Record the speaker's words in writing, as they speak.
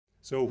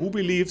So who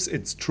believes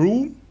it's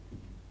true?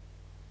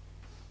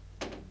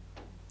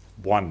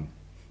 1.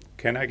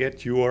 Can I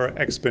get your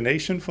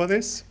explanation for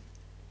this?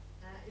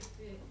 If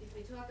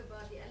we talk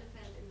about the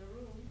elephant in the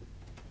room,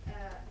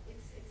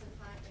 it's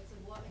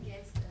a war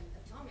against an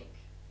atomic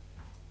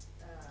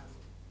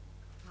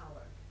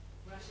power.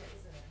 Russia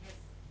has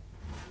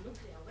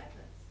nuclear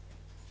weapons,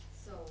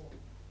 so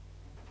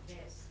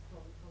there's,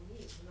 for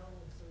me, no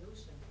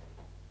solution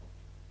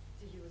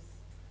to use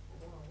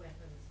more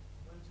weapons.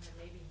 One time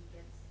maybe he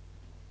gets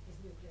his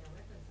nuclear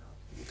weapons out.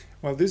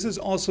 Well, this is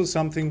also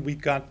something we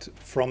got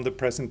from the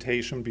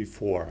presentation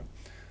before,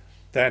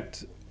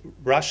 that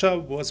Russia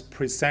was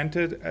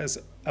presented as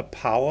a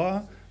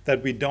power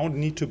that we don't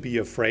need to be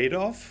afraid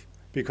of,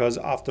 because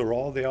after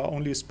all, they are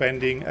only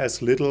spending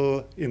as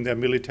little in their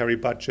military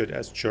budget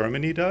as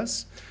Germany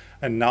does.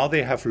 And now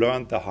they have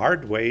learned the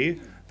hard way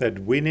that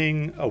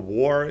winning a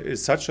war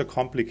is such a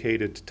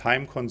complicated,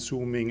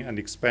 time-consuming and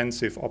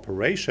expensive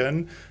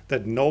operation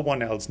that no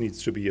one else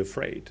needs to be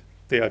afraid.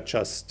 They are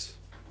just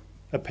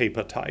a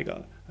paper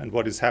tiger. And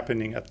what is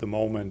happening at the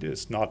moment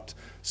is not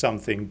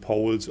something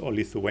Poles or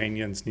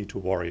Lithuanians need to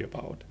worry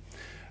about.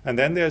 And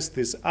then there's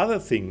this other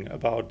thing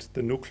about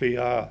the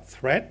nuclear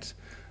threat,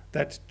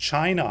 that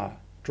China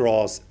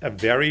draws a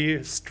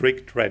very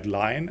strict red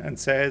line and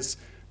says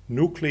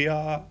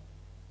nuclear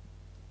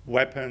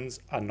weapons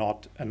are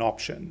not an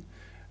option.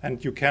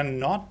 And you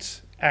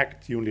cannot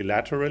act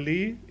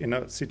unilaterally in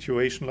a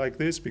situation like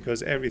this,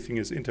 because everything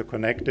is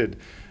interconnected,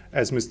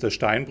 as Mr.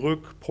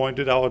 Steinbrück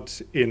pointed out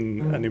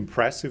in an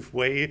impressive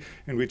way,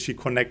 in which he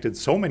connected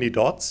so many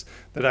dots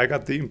that I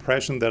got the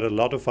impression that a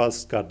lot of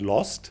us got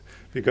lost,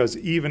 because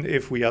even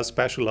if we are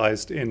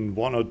specialized in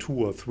 1 or 2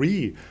 or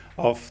 3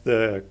 of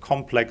the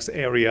complex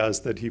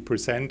areas that he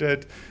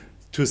presented,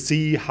 to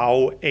see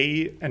how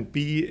A and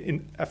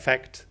B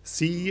affect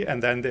C,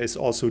 and then there's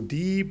also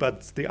D,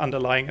 but the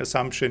underlying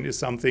assumption is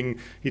something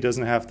he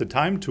doesn't have the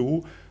time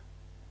to.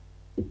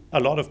 A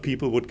lot of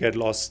people would get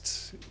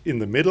lost in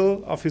the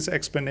middle of his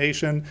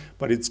explanation,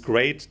 but it's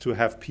great to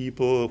have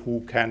people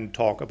who can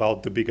talk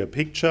about the bigger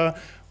picture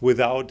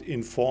without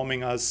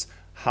informing us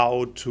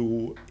how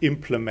to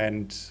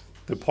implement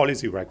the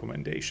policy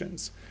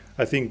recommendations.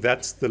 I think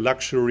that's the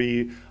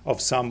luxury of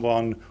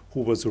someone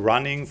who was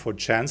running for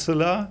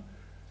chancellor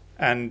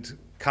and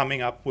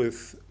coming up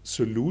with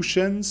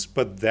solutions,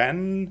 but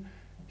then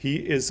he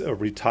is a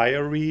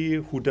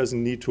retiree who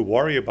doesn't need to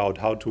worry about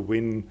how to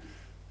win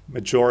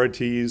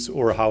majorities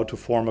or how to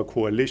form a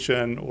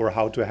coalition or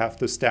how to have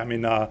the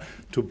stamina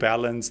to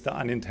balance the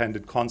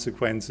unintended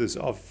consequences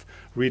of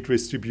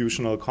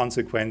redistributional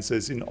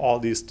consequences in all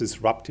these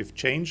disruptive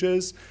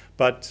changes,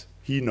 but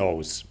he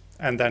knows.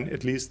 And then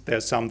at least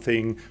there's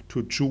something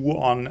to chew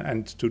on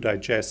and to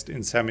digest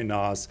in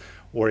seminars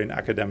or in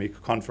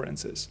academic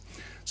conferences.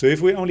 So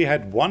if we only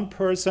had one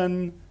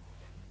person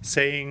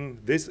saying,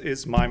 this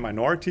is my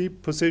minority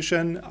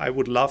position, I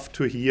would love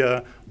to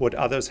hear what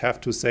others have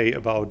to say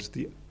about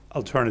the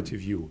alternative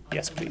view.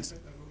 Yes, please.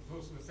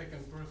 Also the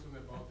second person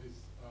about this.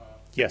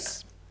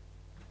 Yes.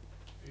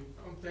 In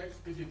context,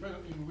 it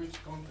depends in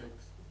which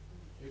context.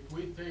 If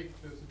we take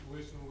the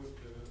situation with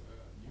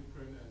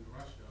Ukraine and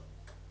Russia,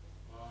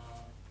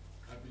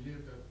 I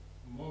believe that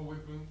more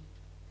weapons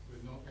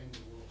will not end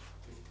the war.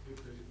 If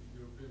the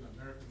European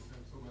Americans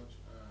have so much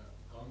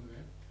gun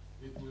there,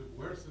 it will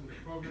worsen the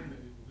problem and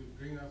it will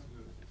bring us to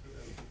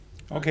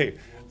the Okay,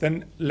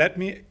 then let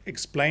me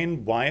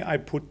explain why I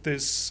put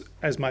this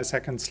as my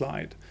second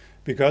slide.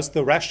 Because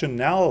the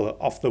rationale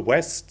of the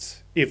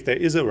West, if there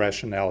is a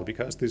rationale,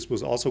 because this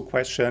was also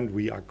questioned,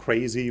 we are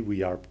crazy,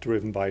 we are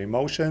driven by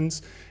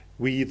emotions,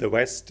 we, the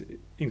West,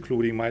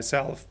 including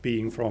myself,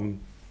 being from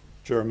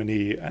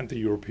Germany and the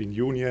European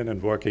Union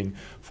and working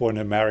for an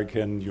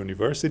American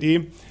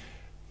university,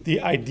 the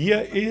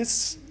idea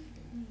is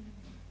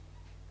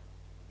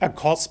a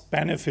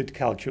cost-benefit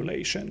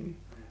calculation.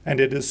 And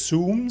it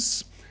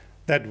assumes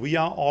that we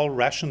are all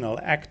rational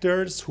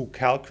actors who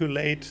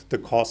calculate the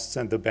costs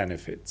and the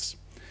benefits.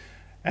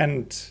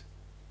 And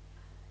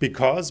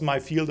because my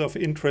field of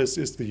interest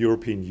is the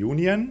European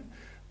Union,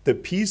 the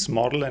peace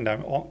model, and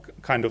I'm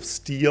kind of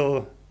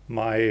steal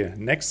my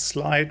next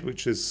slide,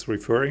 which is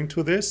referring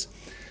to this,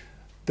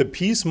 the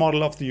peace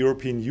model of the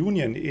European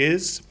Union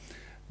is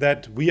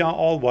that we are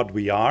all what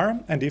we are,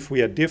 and if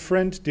we are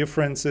different,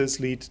 differences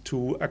lead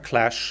to a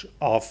clash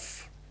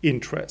of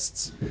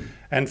interests.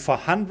 And for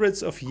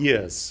hundreds of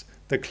years,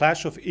 the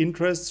clash of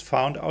interests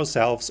found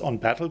ourselves on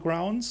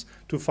battlegrounds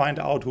to find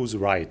out who's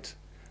right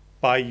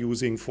by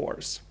using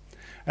force.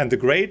 And the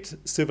great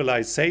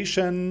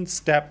civilization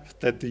step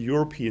that the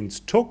Europeans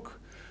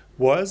took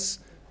was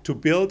to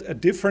build a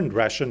different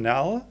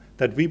rationale,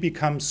 that we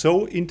become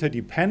so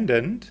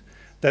interdependent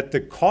that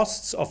the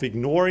costs of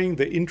ignoring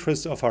the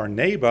interests of our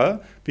neighbor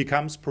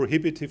becomes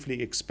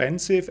prohibitively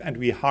expensive and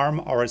we harm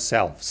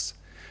ourselves,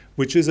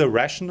 which is a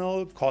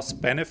rational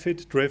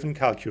cost-benefit driven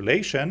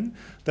calculation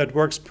that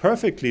works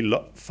perfectly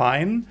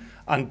fine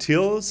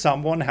until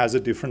someone has a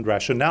different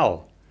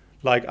rationale.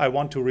 Like, I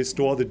want to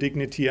restore the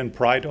dignity and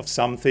pride of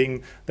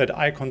something that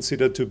I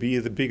consider to be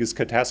the biggest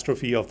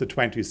catastrophe of the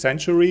 20th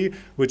century,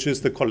 which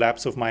is the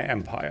collapse of my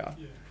empire.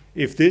 Yeah.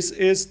 If this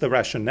is the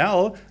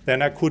rationale,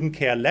 then I couldn't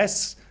care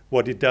less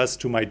what it does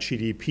to my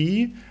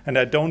GDP, and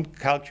I don't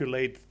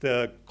calculate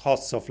the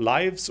costs of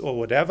lives or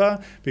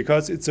whatever,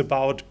 because it's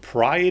about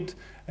pride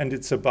and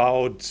it's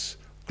about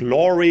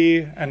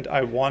glory, and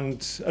I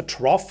want a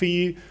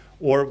trophy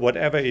or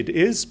whatever it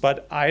is,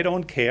 but I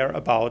don't care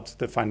about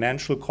the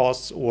financial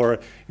costs or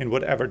in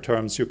whatever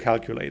terms you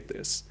calculate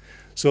this.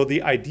 So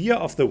the idea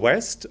of the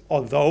West,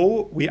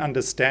 although we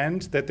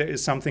understand that there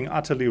is something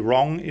utterly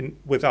wrong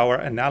with our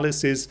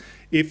analysis,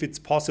 if it's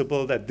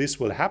possible that this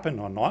will happen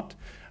or not,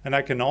 and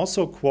I can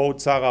also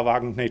quote Sarah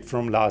Wagenknecht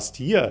from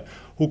last year,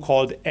 who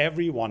called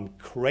everyone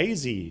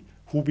crazy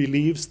who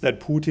believes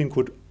that Putin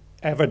could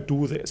ever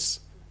do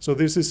this. So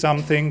this is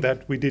something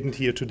that we didn't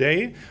hear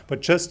today,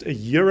 but just a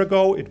year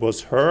ago, it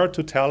was her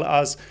to tell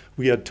us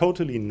we are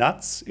totally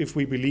nuts if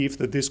we believe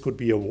that this could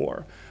be a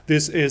war.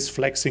 This is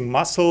flexing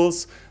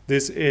muscles.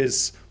 This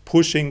is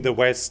pushing the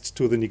West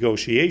to the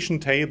negotiation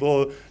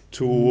table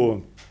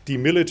to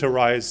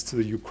demilitarize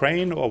the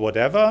Ukraine or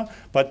whatever,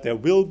 but there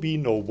will be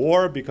no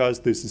war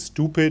because this is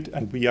stupid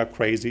and we are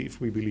crazy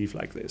if we believe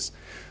like this.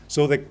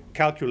 So the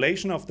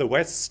calculation of the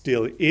West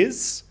still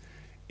is,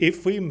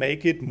 if we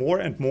make it more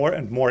and more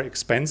and more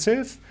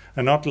expensive,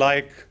 and not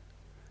like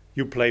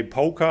you play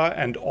poker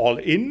and all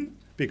in,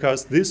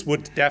 because this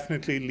would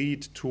definitely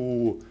lead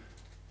to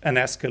an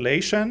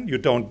escalation. You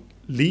don't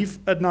leave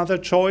another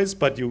choice,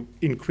 but you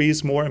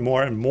increase more and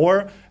more and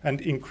more and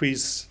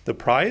increase the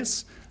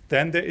price.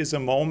 Then there is a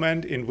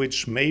moment in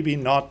which maybe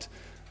not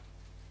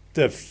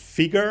the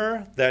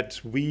figure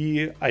that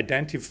we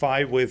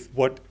identify with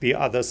what the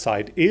other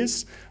side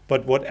is,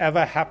 but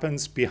whatever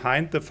happens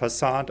behind the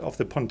facade of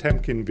the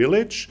Potemkin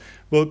village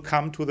will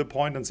come to the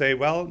point and say,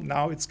 well,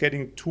 now it's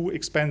getting too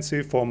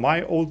expensive for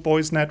my old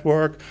boys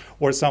network,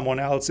 or someone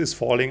else is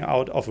falling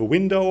out of a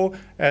window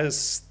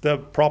as the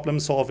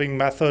problem-solving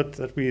method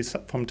that we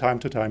from time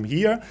to time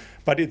hear.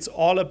 But it's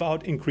all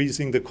about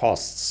increasing the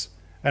costs.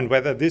 And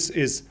whether this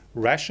is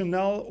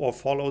rational or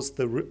follows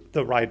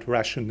the right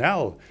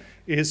rationale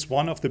is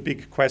one of the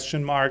big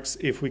question marks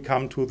if we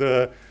come to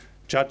the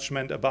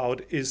judgment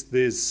about, is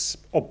this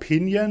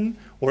opinion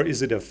or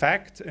is it a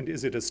fact, and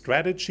is it a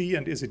strategy,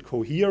 and is it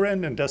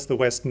coherent, and does the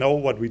West know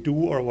what we do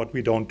or what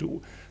we don't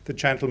do? The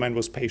gentleman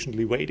was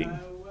patiently waiting.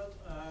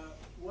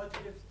 What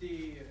if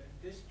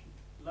this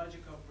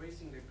logic of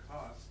raising the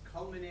cost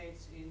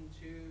culminates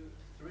into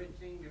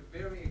threatening the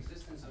very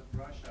existence of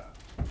Russia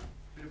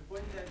to the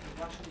point that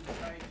the Russians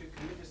decide to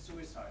commit a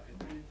suicide,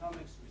 an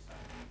atomic suicide?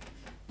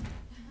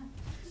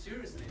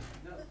 Seriously,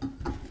 no.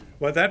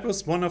 Well, that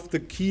was one of the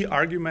key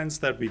arguments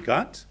that we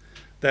got,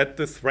 that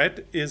the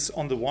threat is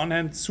on the one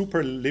hand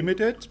super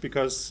limited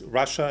because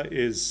Russia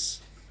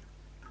is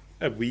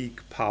a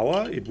weak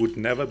power. It would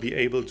never be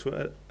able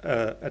to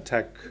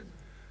attack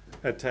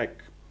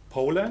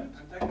Poland.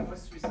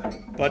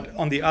 But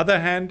on the other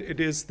hand,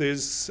 it is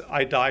this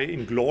I die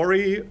in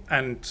glory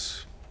and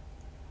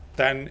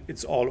then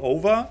it's all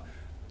over.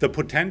 The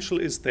potential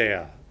is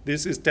there.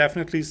 This is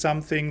definitely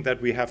something that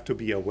we have to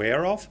be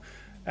aware of.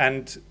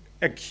 And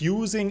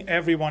accusing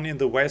everyone in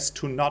the West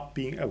to not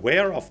being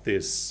aware of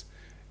this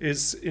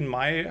is, in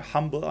my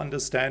humble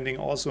understanding,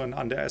 also an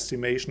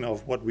underestimation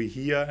of what we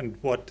hear and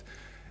what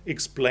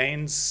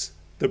explains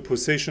the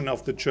position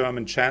of the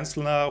German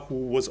Chancellor,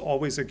 who was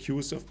always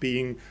accused of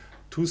being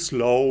too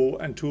slow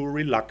and too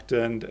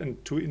reluctant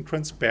and too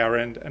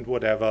intransparent and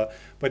whatever.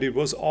 But it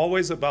was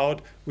always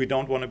about, we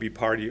don't want to be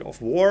party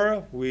of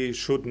war, we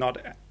should not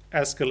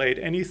escalate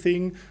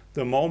anything.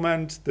 The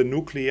moment the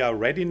nuclear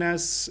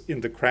readiness in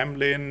the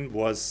Kremlin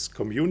was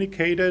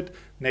communicated,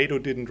 NATO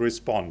didn't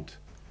respond.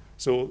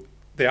 So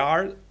there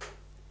are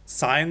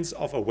signs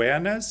of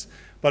awareness,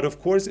 but of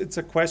course it's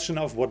a question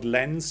of what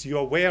lens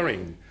you're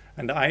wearing.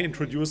 And I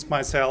introduced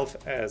myself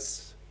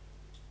as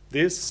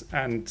this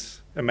and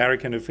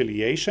American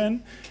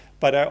affiliation,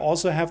 but I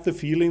also have the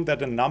feeling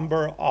that a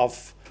number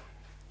of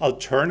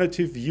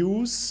alternative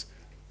views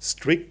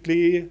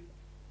strictly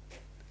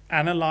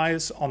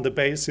analyze on the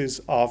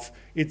basis of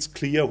it's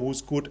clear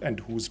who's good and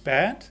who's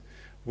bad,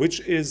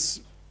 which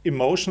is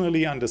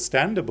emotionally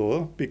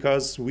understandable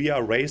because we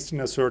are raised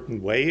in a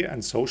certain way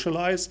and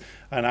socialized.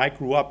 And I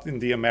grew up in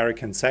the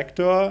American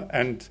sector,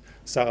 and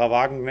Sarah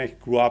Wagenknecht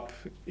grew up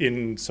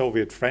in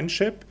Soviet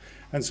friendship.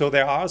 And so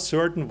there are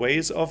certain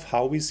ways of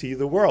how we see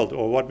the world,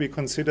 or what we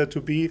consider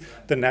to be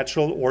the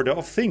natural order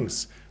of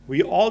things.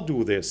 We all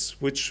do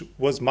this, which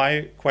was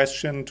my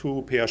question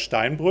to Peer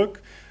Steinbrück,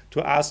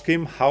 to ask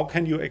him, how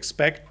can you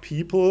expect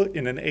people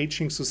in an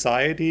aging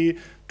society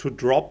to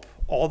drop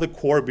all the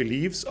core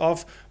beliefs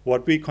of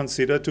what we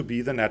consider to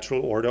be the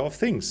natural order of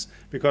things?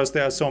 Because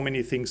there are so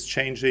many things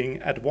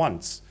changing at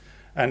once.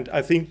 And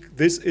I think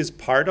this is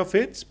part of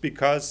it,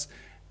 because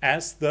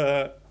as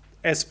the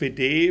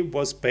SPD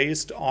was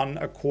based on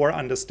a core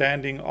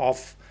understanding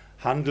of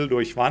Handel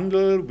durch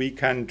Wandel. We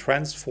can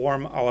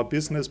transform our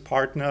business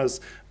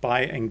partners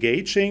by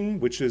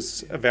engaging, which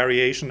is a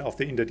variation of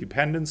the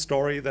interdependence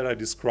story that I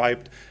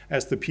described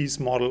as the peace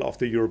model of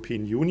the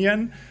European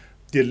Union.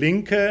 Die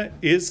Linke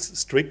is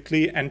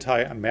strictly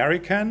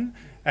anti-American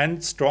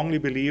and strongly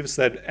believes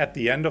that at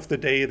the end of the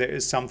day there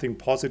is something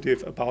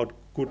positive about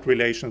good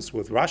relations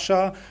with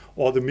Russia,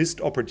 or the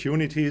missed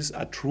opportunities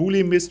are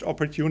truly missed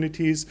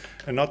opportunities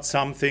and not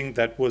something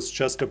that was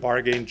just a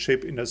bargain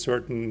chip in a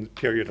certain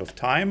period of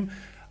time.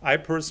 I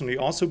personally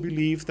also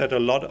believe that a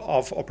lot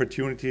of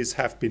opportunities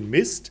have been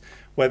missed.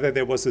 Whether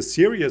there was a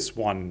serious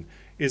one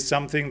is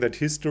something that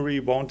history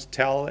won't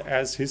tell,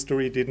 as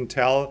history didn't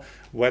tell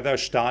whether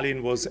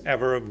Stalin was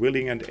ever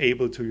willing and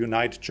able to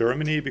unite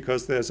Germany,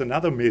 because there's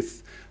another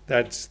myth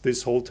that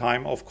this whole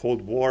time of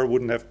Cold War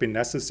wouldn't have been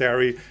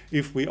necessary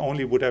if we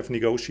only would have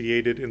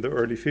negotiated in the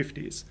early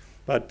 50s.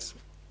 But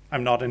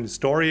I'm not an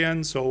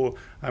historian, so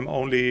I'm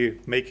only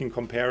making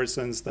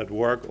comparisons that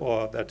work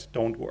or that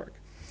don't work.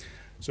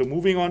 So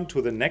moving on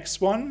to the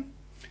next one.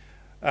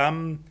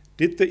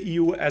 Did the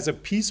EU as a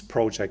peace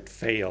project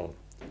fail?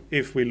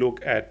 If we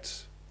look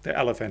at the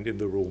elephant in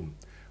the room,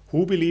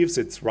 who believes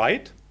it's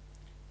right?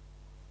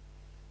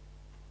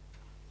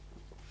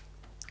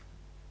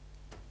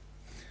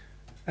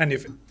 And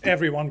if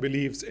everyone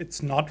believes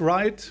it's not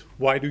right,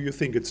 why do you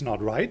think it's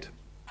not right?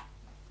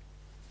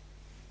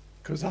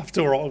 Because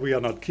after all, we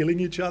are not killing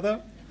each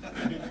other.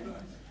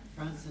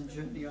 France and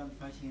Germany aren't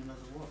fighting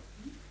another war.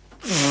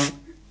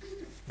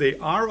 They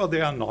are or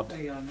they are not?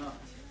 They are not.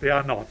 They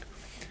are not.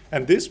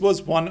 And this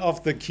was one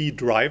of the key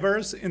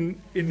drivers in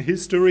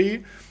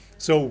history.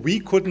 So we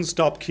couldn't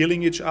stop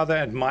killing each other,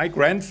 and my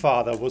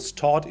grandfather was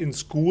taught in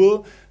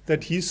school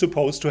that he's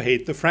supposed to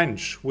hate the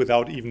French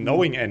without even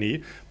knowing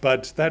any.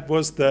 But that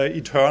was the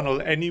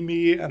eternal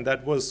enemy, and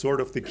that was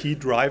sort of the key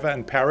driver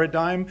and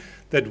paradigm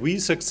that we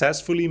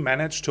successfully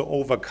managed to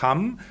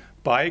overcome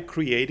by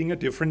creating a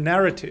different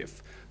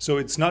narrative. So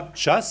it's not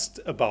just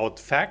about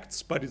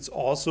facts, but it's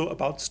also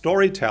about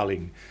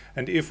storytelling.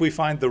 And if we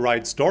find the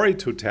right story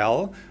to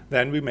tell,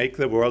 then we make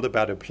the world a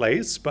better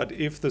place. But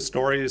if the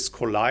stories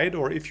collide,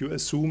 or if you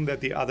assume that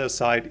the other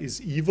side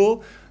is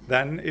evil,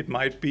 then it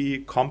might be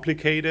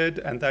complicated,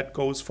 and that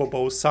goes for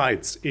both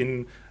sides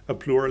in a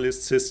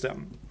pluralist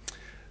system.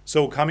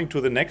 So coming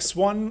to the next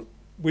one,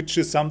 which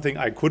is something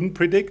I couldn't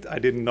predict. I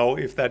didn't know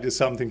if that is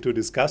something to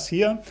discuss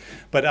here,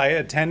 but I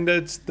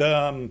attended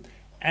the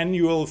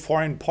annual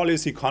foreign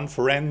policy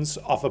conference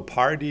of a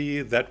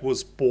party that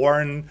was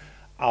born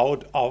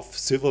out of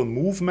civil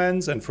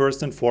movements, and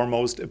first and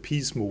foremost a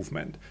peace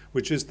movement,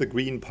 which is the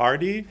Green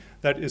Party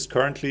that is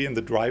currently in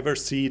the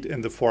driver's seat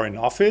in the Foreign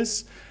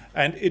Office.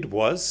 And it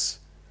was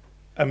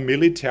a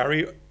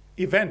military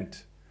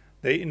event.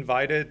 They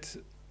invited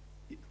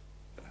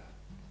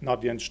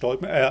not Jens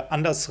Stoltenberg,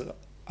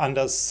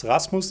 Anders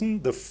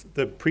Rasmussen,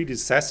 the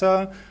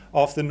predecessor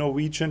of the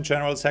Norwegian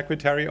General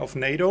Secretary of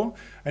NATO,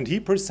 and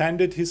he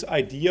presented his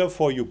idea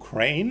for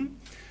Ukraine,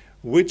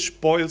 which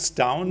boils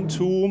down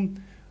to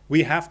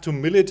we have to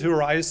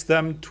militarize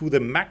them to the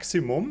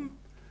maximum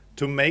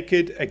to make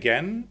it,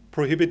 again,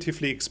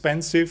 prohibitively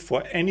expensive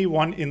for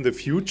anyone in the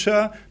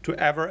future to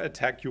ever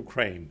attack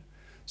Ukraine.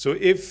 So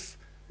if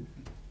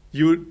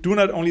you do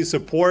not only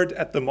support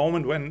at the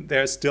moment when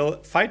there's still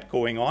a fight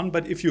going on,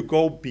 but if you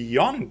go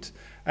beyond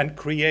and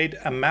create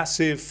a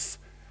massive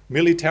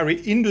military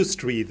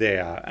industry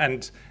there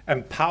and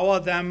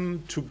empower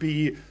them to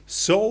be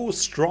so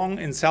strong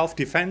in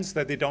self-defense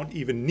that they don't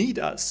even need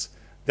us,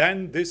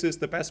 then this is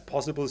the best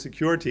possible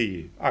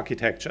security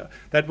architecture.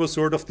 That was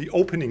sort of the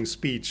opening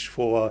speech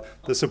for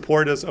the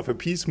supporters of a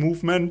peace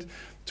movement,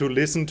 to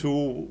listen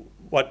to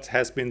what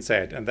has been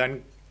said. And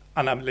then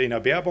Annalena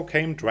Baerbock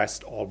came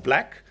dressed all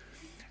black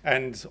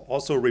and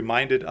also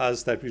reminded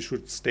us that we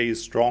should stay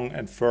strong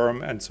and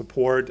firm and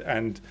support,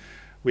 and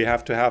we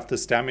have to have the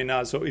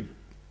stamina. So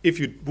if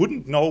you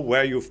wouldn't know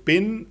where you've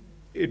been,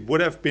 it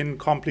would have been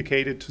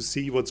complicated to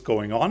see what's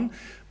going on.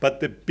 But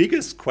the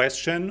biggest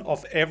question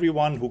of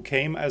everyone who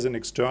came as an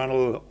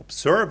external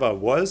observer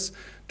was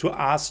to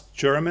ask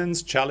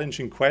Germans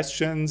challenging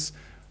questions.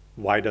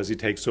 Why does it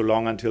take so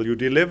long until you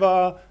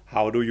deliver?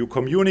 How do you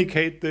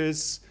communicate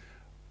this?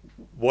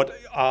 What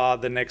are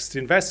the next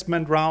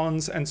investment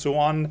rounds, and so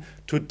on,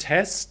 to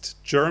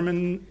test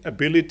German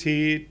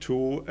ability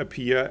to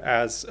appear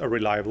as a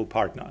reliable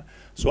partner.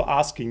 So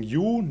asking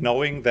you,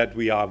 knowing that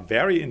we are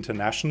very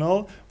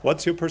international,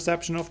 what's your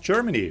perception of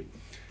Germany?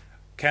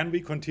 Can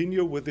we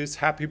continue with this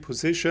happy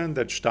position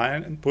that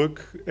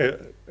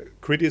Steinbrück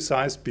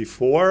criticized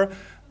before,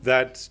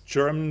 that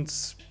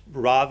Germans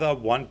rather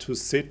want to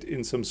sit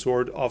in some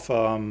sort of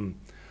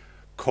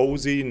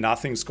cozy,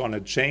 nothing's going to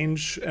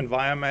change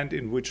environment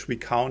in which we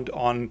count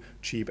on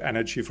cheap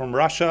energy from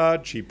Russia,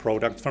 cheap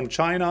products from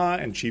China,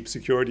 and cheap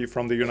security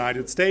from the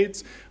United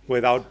States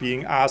without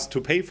being asked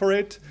to pay for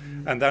it?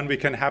 And then we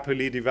can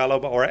happily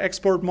develop our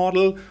export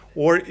model?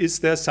 Or is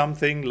there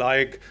something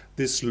like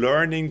this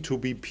learning to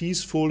be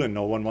peaceful and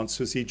no one wants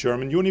to see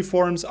German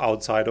uniforms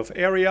outside of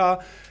area?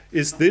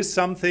 Is this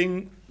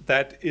something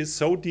that is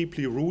so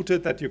deeply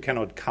rooted that you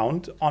cannot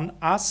count on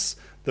us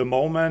the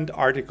moment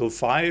Article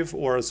 5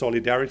 or a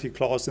solidarity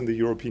clause in the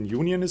European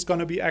Union is going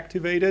to be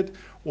activated?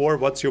 Or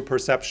what's your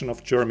perception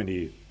of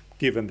Germany,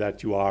 given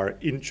that you are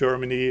in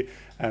Germany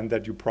and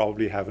that you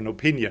probably have an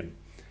opinion?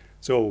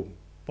 So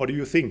what do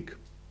you think?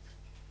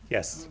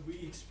 Yes. We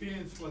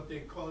experienced what they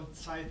call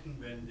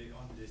Zeitenwende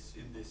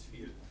in this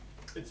field.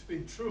 It's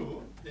been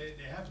true. They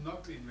have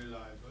not been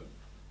reliable.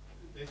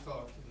 They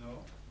thought,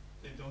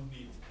 they don't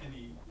need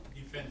any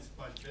defense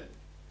budget.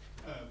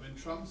 When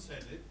Trump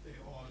said it, they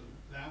all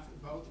laughed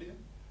about him.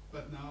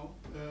 But now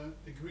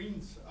the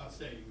Greens are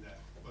saying that,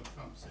 what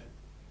Trump said.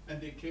 And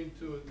they came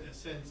to their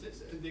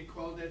senses, and they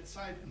call that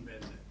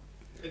Zeitenwende.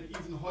 And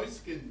even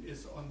Heusgen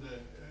is on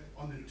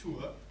the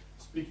tour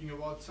speaking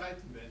about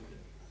Zeitenwende.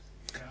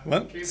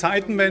 Well,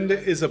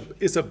 Zeitenwende is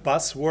a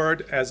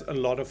buzzword, as a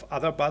lot of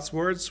other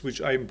buzzwords, which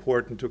are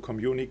important to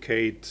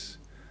communicate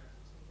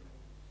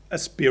a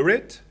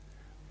spirit,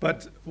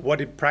 but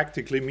what it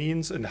practically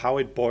means and how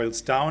it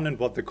boils down and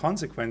what the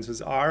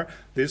consequences are,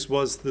 this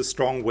was the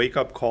strong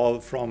wake-up call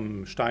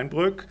from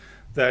Steinbrück,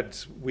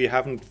 that we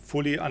haven't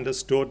fully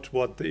understood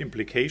what the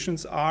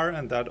implications are,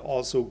 and that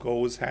also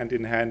goes hand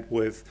in hand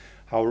with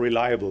how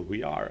reliable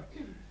we are.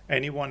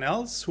 Anyone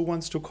else who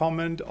wants to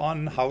comment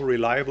on how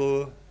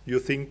reliable you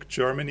think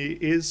Germany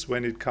is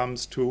when it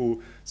comes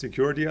to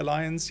security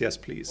alliance? Yes,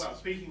 please. Well,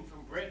 speaking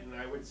from Britain,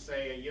 I would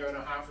say a year and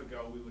a half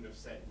ago we would have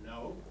said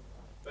no,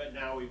 but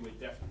now we would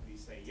definitely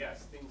say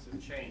yes. Things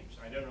have changed.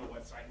 I don't know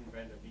what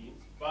Zeitenwende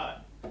means,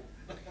 but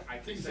I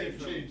can say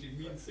from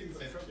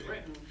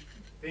Britain,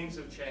 things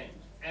have changed.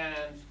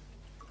 And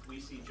we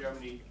see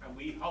Germany, and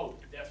we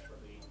hope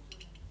desperately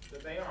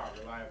that they are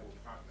reliable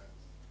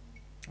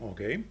partners.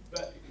 Okay.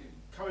 But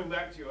coming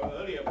back to your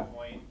earlier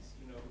point,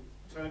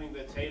 turning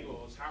the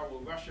tables, how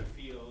will Russia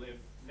feel if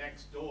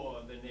next door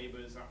the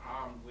neighbors are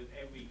armed with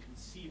every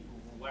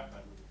conceivable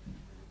weapon?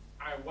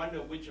 I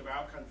wonder which of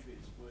our countries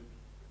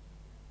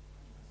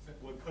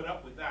would put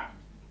up with that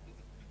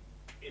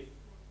if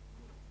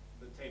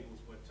the tables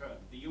were turned.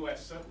 The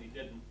US certainly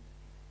didn't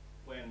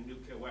when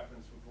nuclear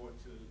weapons were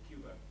brought to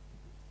Cuba.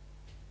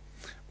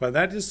 Well,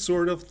 that is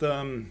sort of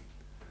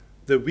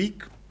the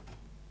weak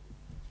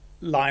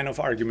line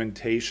of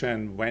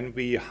argumentation when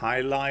we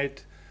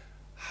highlight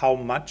how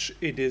much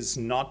it is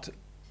not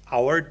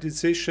our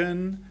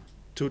decision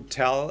to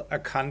tell a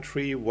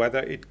country whether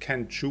it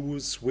can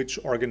choose which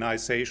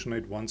organization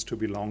it wants to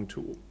belong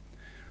to.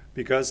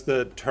 Because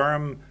the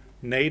term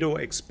NATO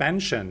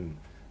expansion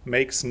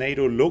makes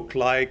NATO look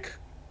like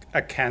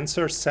a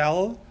cancer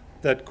cell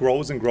that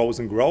grows and grows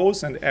and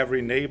grows, and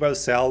every neighbor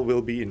cell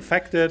will be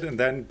infected, and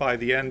then by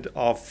the end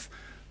of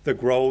the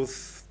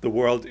growth, the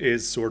world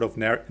is sort of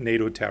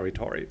NATO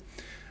territory.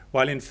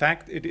 While in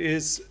fact it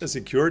is a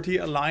security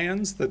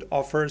alliance that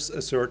offers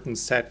a certain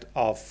set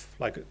of,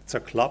 like it's a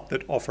club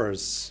that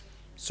offers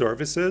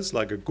services,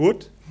 like a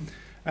good,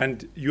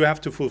 and you have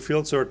to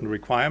fulfill certain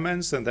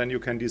requirements, and then you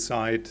can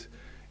decide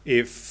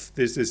if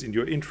this is in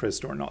your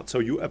interest or not. So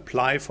you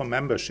apply for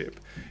membership.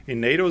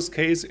 In NATO's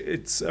case,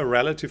 it's a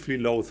relatively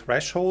low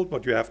threshold,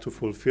 what you have to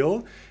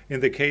fulfill. In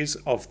the case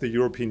of the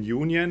European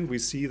Union, we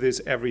see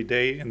this every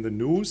day in the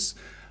news,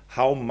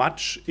 how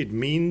much it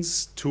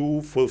means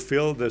to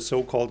fulfill the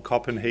so-called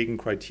Copenhagen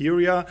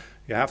criteria.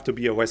 You have to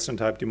be a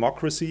Western-type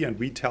democracy, and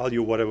we tell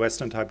you what a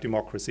Western-type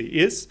democracy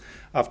is.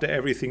 After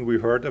everything we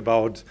heard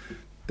about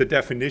the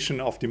definition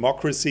of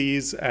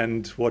democracies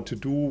and what to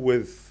do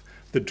with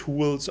the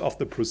tools of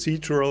the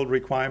procedural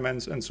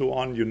requirements and so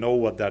on, you know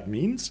what that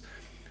means.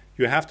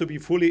 You have to be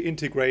fully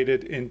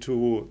integrated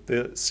into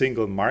the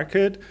single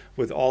market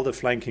with all the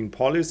flanking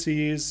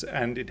policies,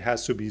 and it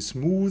has to be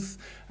smooth,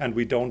 and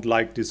we don't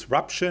like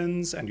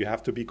disruptions, and you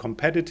have to be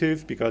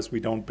competitive because we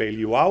don't bail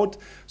you out.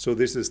 So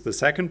this is the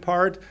second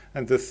part.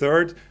 And the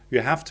third, you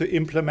have to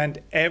implement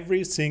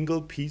every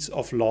single piece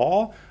of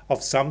law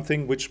of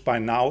something which by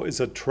now is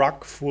a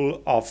truck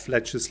full of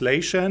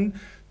legislation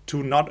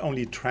to not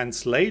only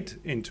translate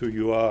into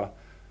your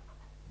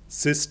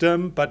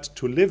system, but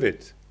to live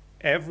it.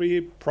 Every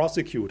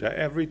prosecutor,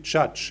 every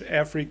judge,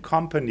 every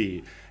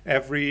company,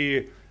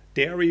 every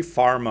dairy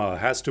farmer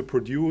has to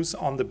produce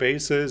on the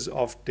basis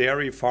of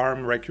dairy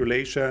farm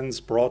regulations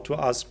brought to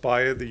us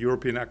by the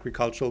European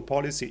agricultural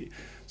policy.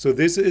 So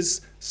this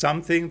is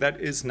something that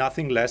is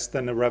nothing less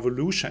than a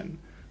revolution.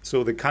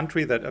 So the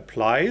country that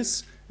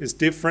applies is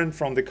different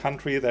from the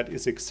country that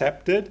is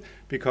accepted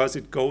because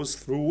it goes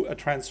through a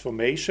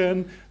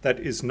transformation that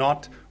is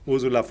not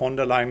Ursula von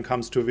der Leyen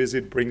comes to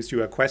visit, brings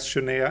you a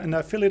questionnaire, and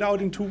I fill it out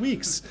in 2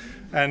 weeks.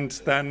 And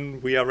then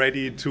we are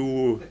ready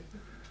to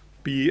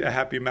be a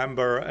happy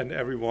member and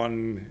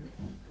everyone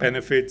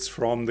benefits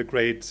from the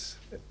great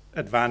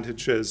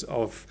advantages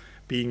of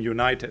being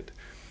united.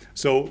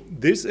 So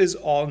this is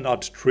all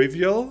not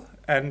trivial,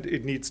 and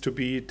it needs to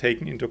be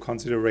taken into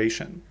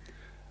consideration.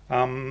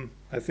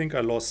 I think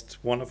I lost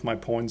one of my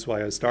points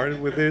why I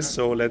started with this,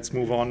 so let's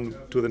move on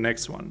to the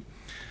next one.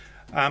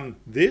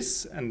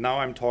 This, and now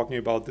I'm talking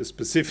about the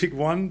specific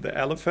one, the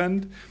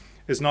elephant,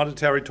 is not a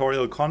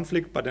territorial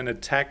conflict, but an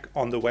attack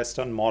on the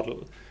Western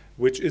model,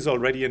 which is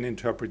already an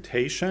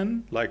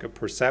interpretation, like a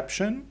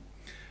perception,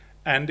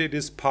 and it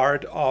is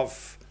part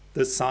of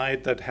the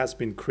side that has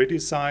been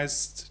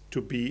criticized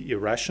to be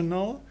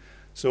irrational.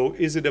 So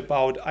is it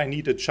about, I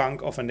need a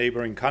chunk of a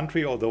neighboring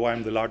country, although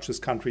I'm the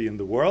largest country in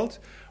the world?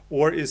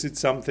 Or is it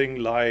something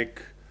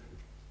like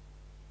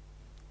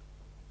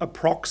a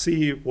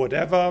proxy,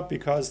 whatever,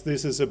 because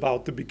this is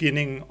about the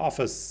beginning of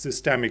a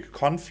systemic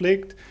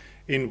conflict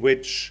in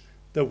which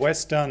the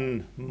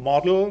Western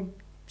model,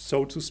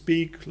 so to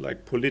speak,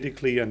 like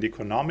politically and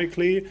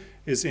economically,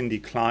 is in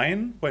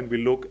decline. When we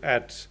look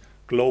at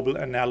global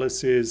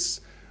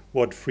analysis,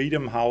 what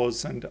Freedom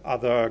House and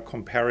other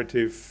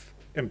comparative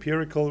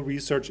empirical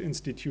research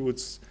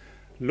institutes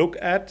look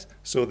at.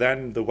 So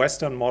then the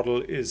Western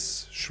model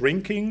is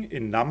shrinking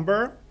in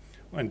number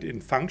and in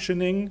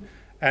functioning,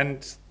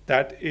 and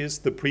that is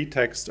the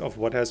pretext of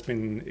what has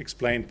been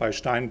explained by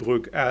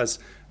Steinbrück as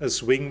a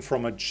swing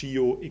from a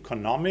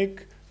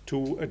geo-economic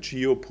to a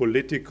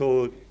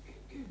geopolitical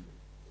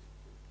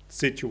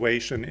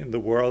situation in the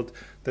world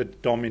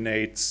that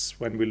dominates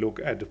when we look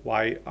at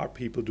why are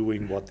people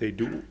doing what they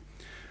do.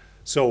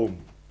 So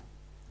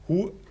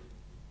who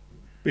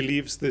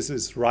believes this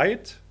is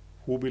right?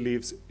 Who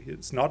believes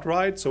it's not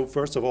right? So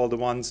first of all, the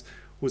ones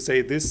who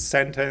say this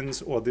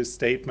sentence or this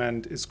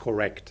statement is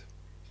correct.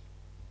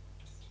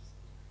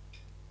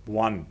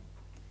 One.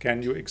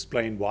 Can you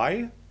explain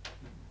why?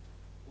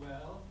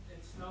 Well,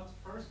 it's not,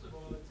 first of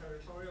all, a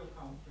territorial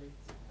conflict.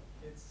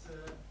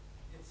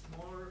 It's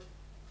more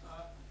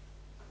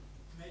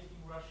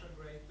making Russia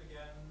great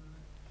again,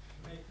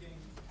 making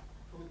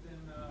Putin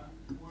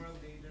a world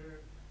leader.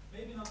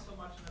 Maybe not so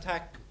much an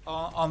attack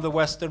on the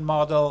Western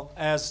model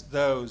as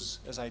those,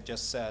 as I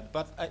just said.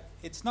 But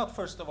it's not,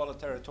 first of all, a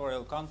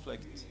territorial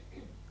conflict.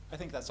 I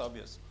think that's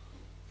obvious.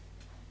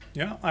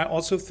 Yeah, I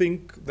also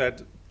think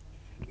that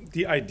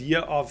the idea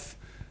of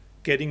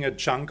getting a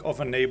chunk of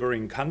a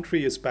neighboring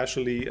country,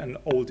 especially an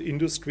old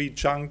industry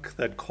chunk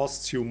that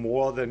costs you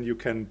more than you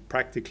can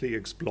practically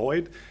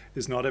exploit,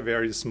 is not a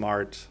very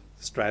smart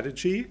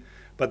strategy.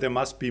 But there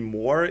must be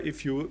more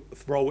if you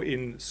throw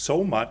in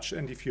so much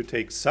and if you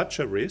take such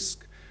a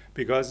risk,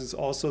 because it's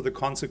also the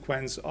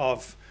consequence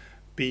of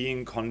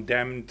being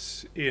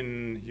condemned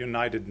in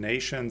United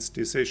Nations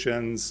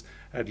decisions.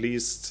 At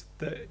least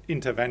the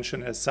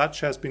intervention as such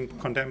has been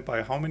condemned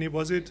by, how many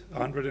was it?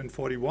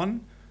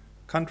 141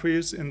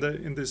 countries in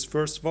this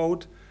first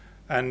vote.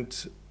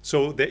 And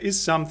so there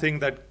is something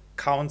that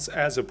counts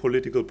as a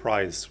political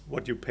price,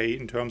 what you pay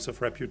in terms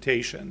of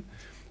reputation.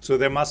 So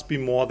there must be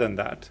more than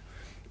that.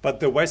 But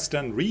the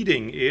Western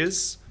reading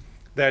is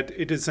that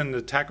it is an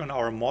attack on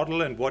our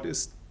model, and what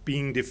is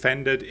being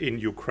defended in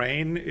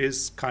Ukraine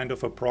is kind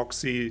of a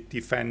proxy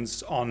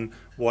defense on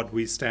what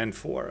we stand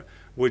for,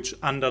 which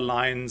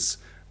underlines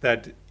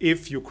that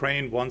if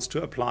Ukraine wants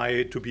to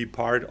apply to be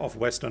part of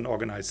Western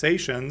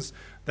organizations,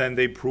 then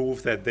they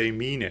prove that they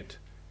mean it.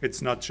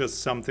 It's not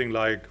just something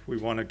like we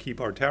want to keep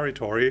our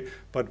territory,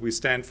 but we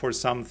stand for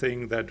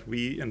something that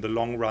we in the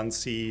long run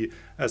see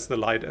as the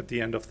light at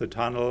the end of the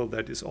tunnel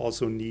that is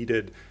also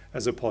needed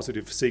as a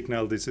positive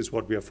signal. This is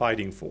what we are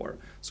fighting for.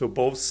 So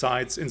both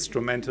sides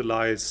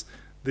instrumentalize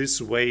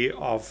this way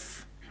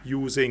of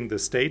using the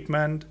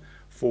statement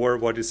for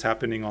what is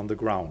happening on the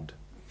ground.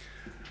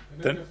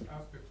 Can I just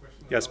ask a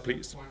question? Yes, about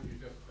please. The point you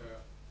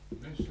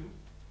just mentioned.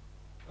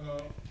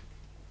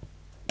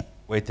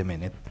 Wait a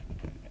minute.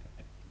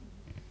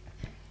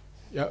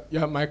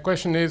 Yeah. My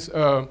question is,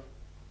 how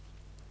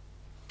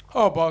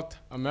about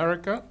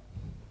America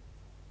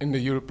and the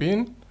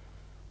European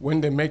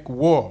when they make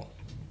war,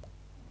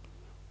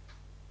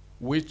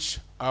 which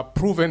are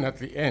proven at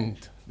the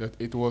end that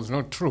it was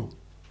not true?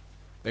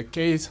 The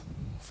case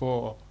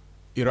for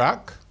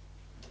Iraq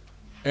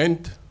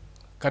and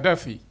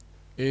Gaddafi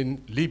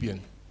in Libya.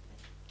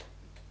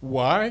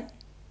 Why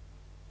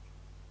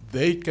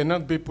they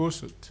cannot be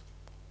pursued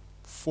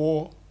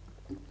for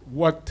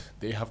what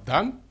they have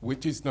done,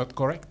 which is not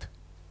correct?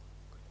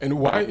 And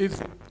why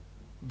is it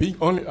being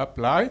only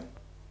applied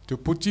to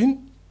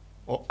Putin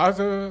or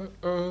other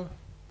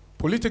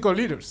political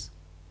leaders?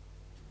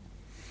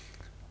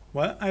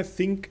 Well, I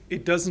think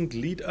it doesn't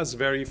lead us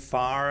very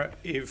far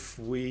if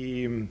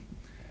we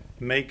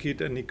make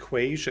it an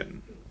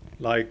equation.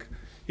 Like,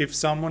 if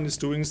someone is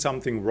doing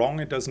something wrong,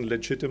 it doesn't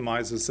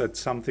legitimize us that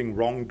something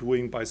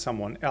wrongdoing by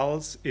someone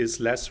else is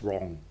less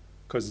wrong,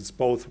 because it's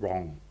both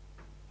wrong.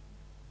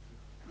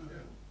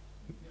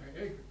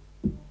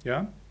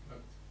 Yeah?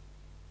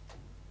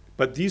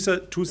 But these are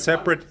two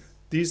separate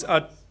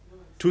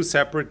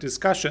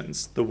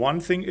discussions. The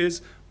one thing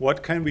is,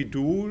 what can we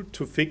do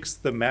to fix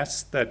the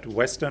mess that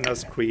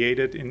Westerners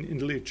created in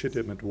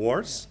illegitimate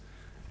wars?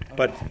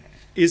 But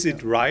is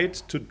it right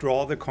to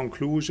draw the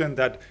conclusion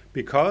that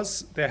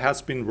because there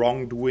has been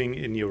wrongdoing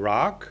in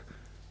Iraq,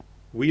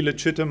 we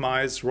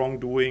legitimize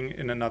wrongdoing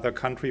in another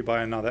country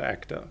by another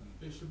actor?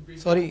 It should be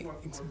Sorry.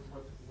 what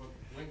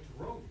went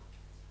wrong.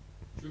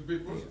 Should be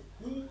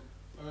who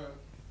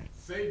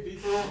say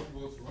this what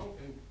was wrong,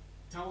 and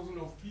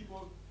thousands of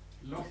people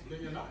lost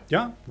their lives.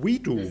 Yeah, we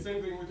The do.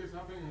 same thing which is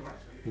happening in Russia.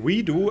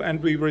 We do,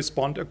 and we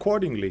respond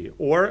accordingly.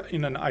 Or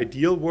in an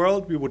ideal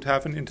world, we would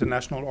have an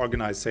international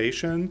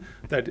organization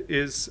that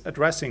is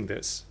addressing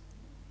this.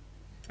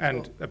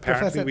 And So,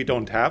 apparently Professor- we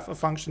don't have a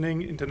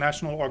functioning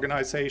international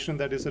organization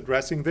that is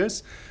addressing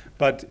this.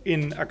 But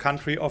in a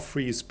country of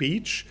free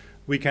speech,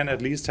 we can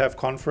at least have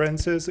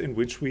conferences in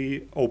which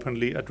we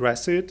openly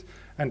address it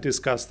and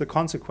discuss the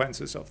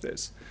consequences of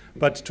this.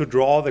 But to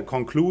draw the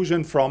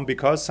conclusion from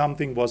because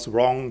something was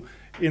wrong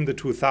in the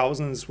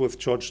 2000s with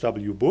George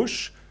W.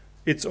 Bush,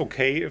 it's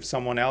okay if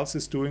someone else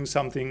is doing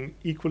something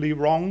equally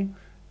wrong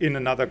in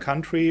another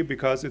country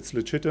because it's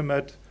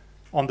legitimate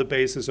on the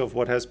basis of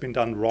what has been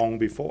done wrong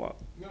before.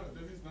 No,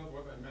 that is not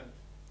what I meant.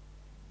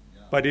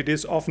 But it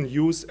is often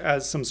used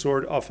as some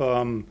sort of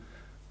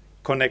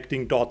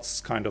connecting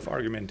dots kind of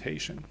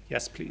argumentation.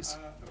 Yes, please.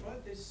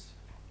 About this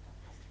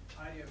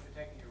idea of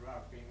attacking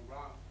Iraq being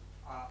wrong,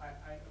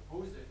 I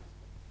oppose it.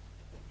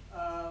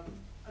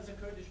 As a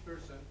Kurdish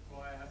person,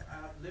 I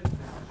have lived this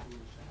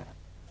situation.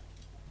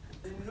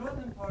 The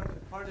northern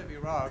part of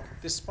Iraq,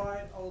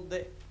 despite all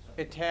the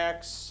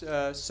attacks,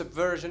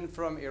 subversion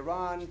from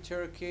Iran,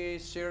 Turkey,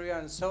 Syria,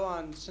 and so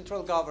on,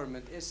 central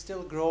government is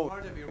still growing.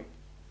 Part of Iraq.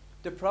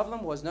 The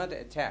problem was not the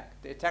attack.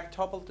 The attack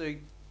toppled the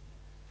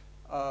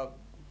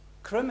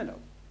criminal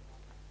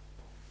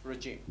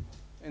regime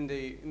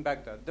in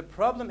Baghdad. The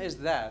problem is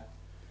that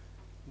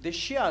the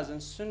Shias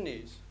and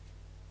Sunnis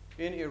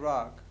in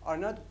Iraq are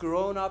not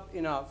grown up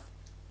enough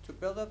to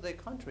build up their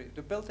country,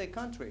 to build a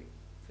country.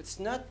 It's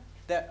not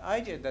that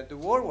idea that the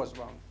war was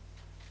wrong.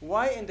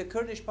 Why in the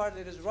Kurdish part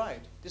it is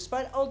right?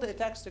 Despite all the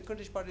attacks, the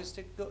Kurdish part is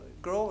still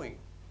growing.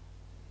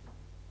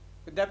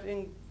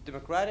 Adapting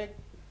democratic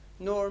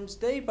norms,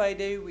 day by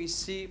day we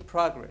see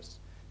progress.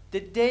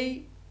 The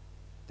day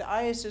the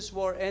ISIS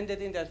war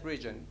ended in that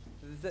region,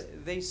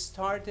 they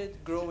started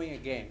growing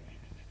again.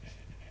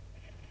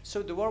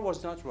 So the war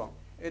was not wrong.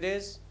 It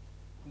is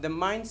the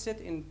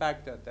mindset in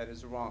Baghdad that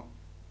is wrong.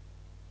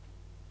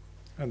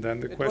 And then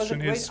the It was a question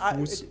great-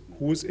 is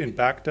who's in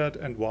Baghdad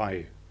and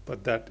why?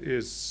 But that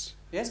is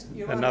Yes,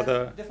 Iran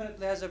another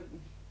definitely has a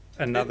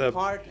another big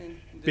part in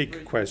the big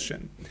region.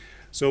 question.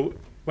 So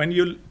when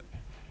you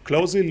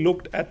closely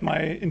looked at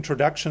my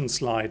introduction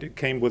slide, it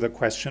came with a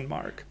question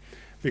mark,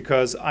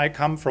 because I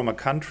come from a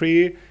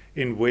country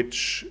in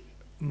which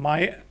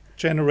my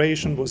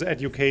generation was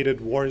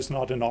educated war is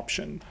not an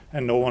option,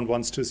 and no one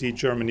wants to see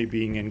Germany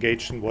being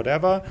engaged in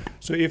whatever.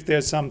 So if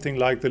there's something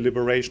like the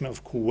liberation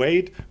of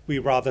Kuwait, we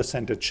rather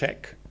send a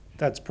check.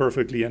 That's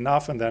perfectly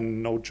enough, and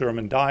then no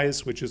German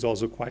dies, which is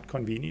also quite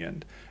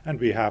convenient, and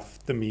we have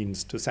the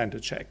means to send a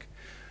check.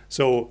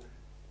 So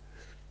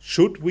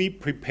should we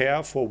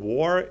prepare for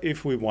war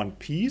if we want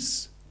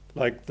peace,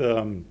 like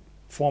the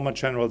former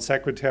General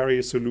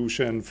Secretary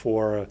solution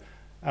for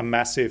a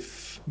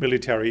massive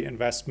military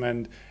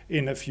investment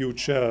in a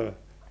future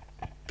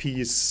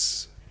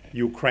peace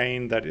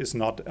Ukraine that is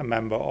not a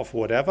member of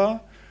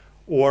whatever?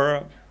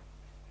 Or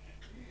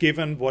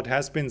given what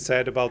has been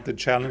said about the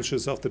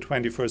challenges of the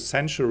 21st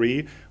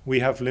century, we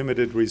have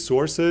limited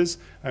resources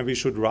and we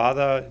should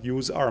rather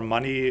use our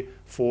money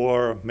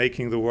for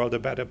making the world a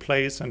better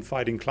place and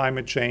fighting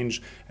climate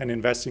change and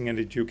investing in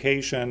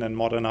education and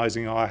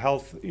modernizing our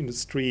health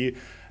industry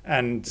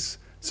and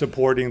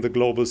supporting the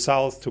global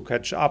south to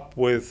catch up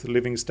with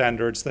living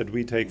standards that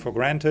we take for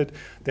granted.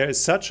 There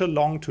is such a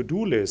long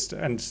to-do list,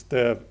 and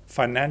the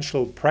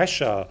financial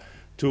pressure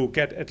to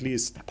get at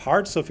least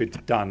parts of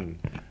it done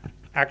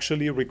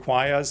actually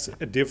requires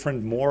a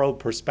different moral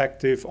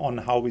perspective on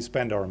how we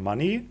spend our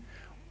money?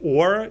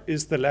 Or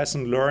is the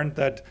lesson learned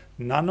that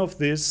none of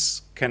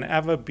this can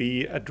ever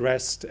be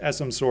addressed as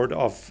some sort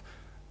of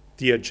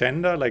the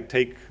agenda? Like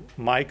take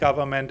my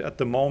government at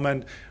the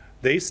moment,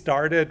 they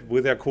started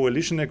with their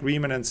coalition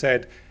agreement and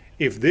said,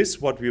 if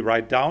this, what we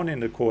write down in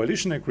the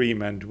coalition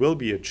agreement, will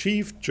be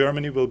achieved,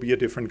 Germany will be a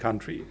different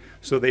country.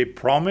 So they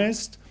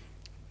promised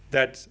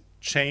that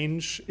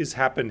change is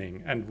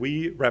happening, and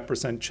we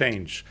represent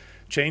change.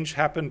 Change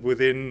happened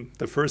within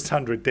the first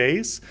 100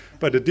 days,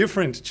 but a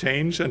different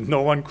change, and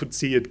no one could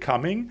see it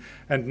coming.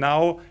 And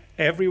now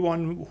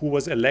everyone who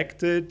was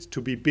elected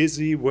to be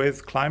busy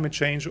with climate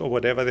change or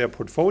whatever their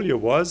portfolio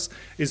was,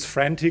 is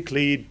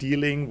frantically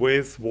dealing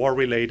with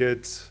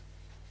war-related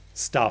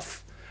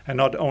stuff. And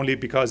not only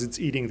because it's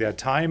eating their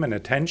time and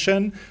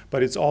attention,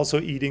 but it's also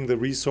eating the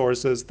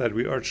resources that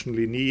we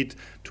urgently need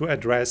to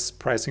address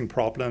pressing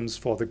problems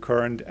for the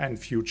current and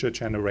future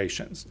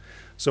generations.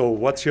 So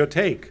what's your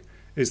take?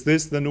 Is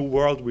this the new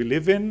world we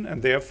live in,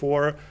 and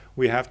therefore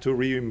we have to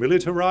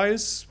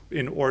remilitarize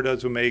in order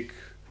to make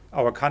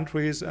our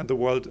countries and the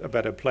world a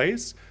better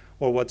place?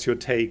 Or what's your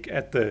take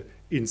at the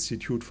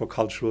Institute for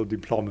Cultural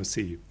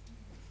Diplomacy?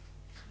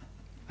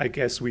 I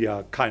guess we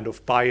are kind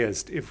of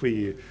biased if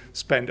we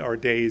spend our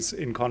days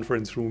in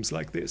conference rooms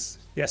like this.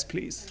 Yes,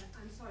 please.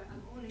 I'm sorry,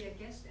 I'm only a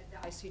guest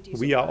at the ICD.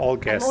 We are all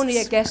guests. I'm only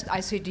a guest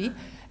ICD.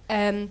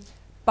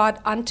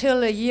 But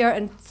until a year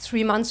and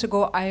 3 months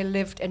ago, I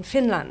lived in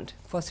Finland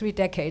for 3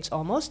 decades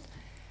almost.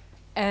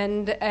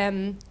 And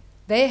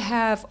They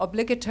have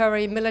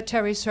obligatory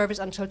military service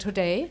until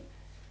today.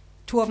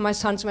 2 of my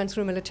sons went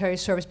through military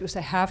service because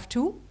they have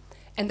to,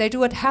 and they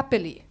do it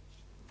happily.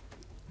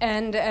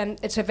 And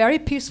it's a very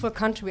peaceful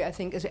country, I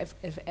think,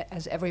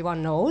 as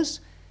everyone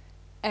knows.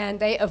 And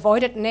they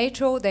avoided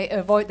NATO.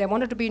 They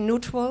wanted to be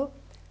neutral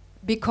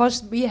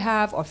because we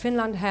have, or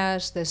Finland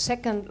has, the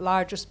second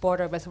largest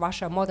border with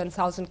Russia, more than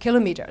 1,000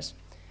 kilometers.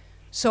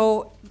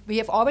 So we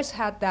have always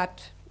had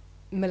that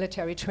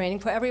military training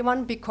for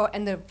everyone,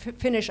 and the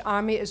Finnish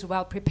army is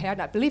well prepared.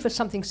 I believe it's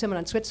something similar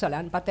in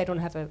Switzerland, but they don't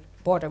have a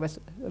border with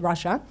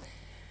Russia.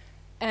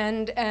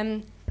 And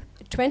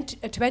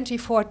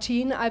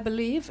 2014, I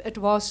believe, it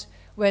was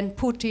when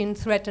Putin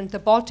threatened the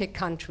Baltic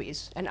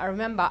countries. And I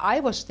remember I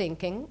was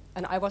thinking,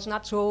 and I was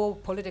not so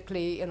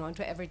politically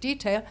into every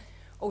detail,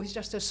 oh, he's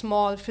just a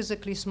small,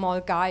 physically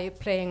small guy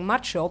playing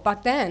macho.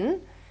 But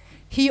then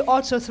he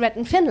also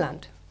threatened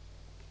Finland.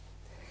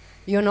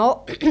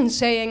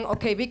 Saying,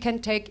 okay, we can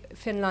take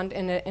Finland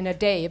in a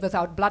day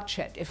without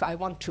bloodshed if I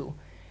want to.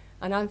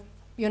 And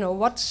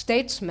what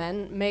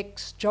statesman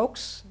makes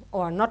jokes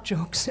or not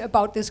jokes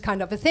about this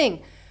kind of a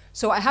thing?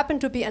 So I happened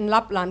to be in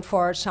Lapland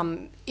for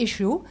some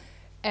issue,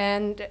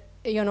 and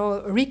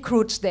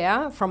recruits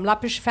there from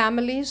Lappish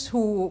families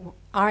who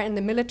are in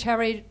the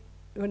military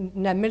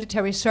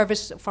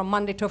service from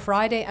Monday to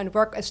Friday and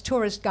work as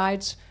tourist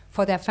guides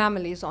for their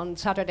families on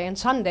Saturday and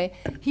Sunday.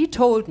 He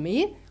told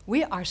me,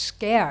 we are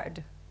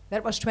scared.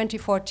 That was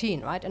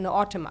 2014, right, in the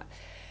autumn.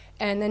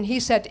 And then he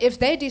said, if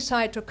they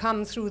decide to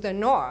come through the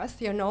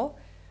north,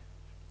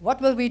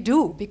 what will we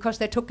do? Because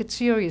they took it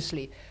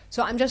seriously.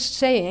 So I'm just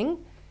saying,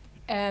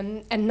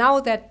 and now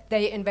that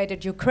they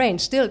invaded Ukraine,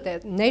 still the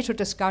NATO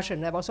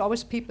discussion, there was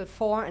always people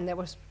for and there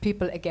was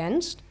people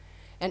against.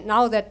 And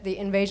now that the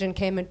invasion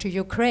came into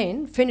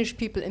Ukraine, Finnish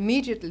people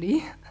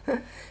immediately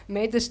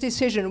made this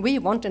decision, we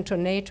want into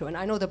NATO. And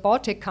I know the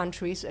Baltic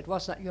countries,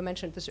 you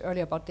mentioned this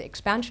earlier about the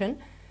expansion,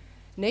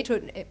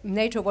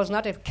 NATO was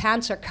not a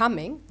cancer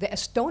coming. The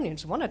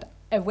Estonians wanted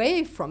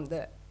away from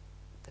the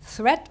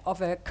threat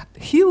of a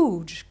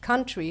huge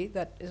country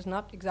that is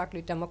not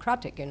exactly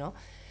democratic,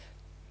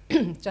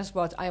 Just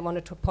what I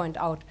wanted to point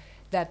out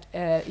that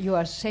you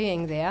are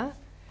saying there.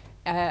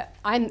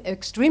 I'm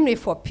extremely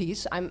for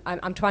peace.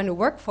 I'm trying to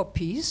work for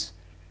peace,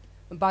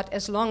 but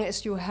as long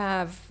as you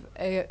have,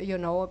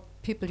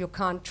 people you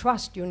can't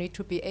trust, you need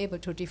to be able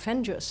to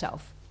defend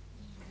yourself.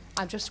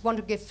 I just want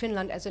to give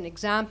Finland as an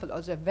example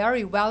as a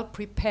very well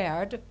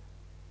prepared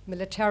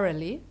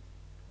militarily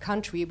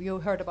country. You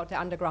heard about the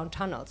underground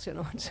tunnels,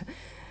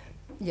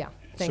 Yeah,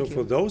 thank you. So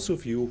for those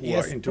of you who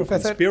are into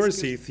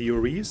conspiracy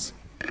theories,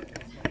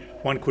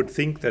 one could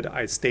think that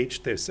I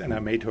staged this and I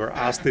made her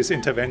ask this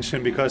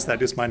intervention because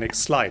that is my next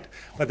slide.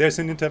 But there's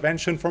an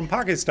intervention from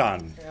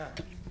Pakistan. Yeah.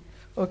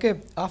 Okay,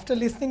 after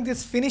listening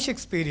this Finnish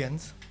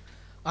experience,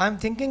 I'm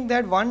thinking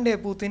that one day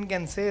Putin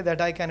can say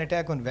that I can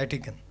attack on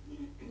Vatican.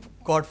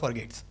 God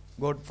forbids.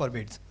 God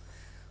forbids.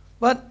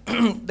 But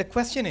the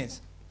question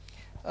is,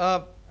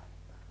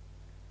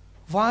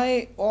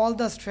 why all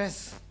the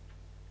stress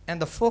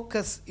and the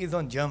focus is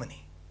on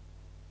Germany?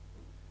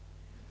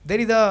 There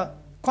is a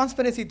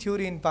conspiracy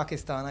theory in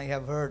Pakistan, I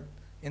have heard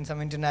in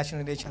some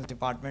international relations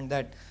department,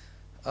 that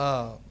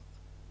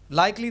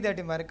likely that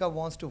America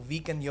wants to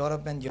weaken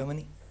Europe and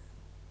Germany.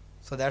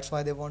 So that's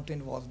why they want to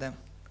involve them.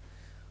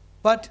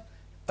 But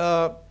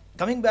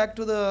coming back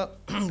to the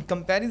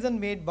comparison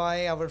made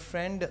by our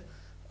friend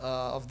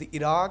of the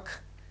Iraq,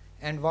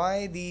 and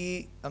why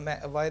the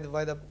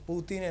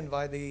Putin and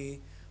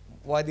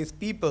why these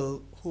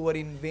people who were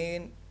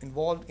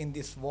involved in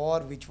this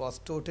war, which was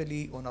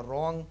totally on a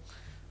wrong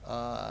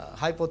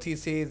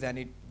hypothesis,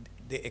 and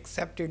they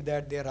accepted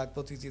that their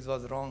hypothesis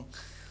was wrong,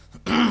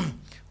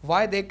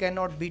 why they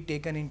cannot be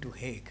taken into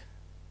Hague.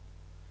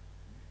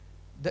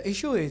 The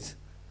issue is,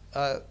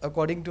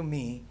 according to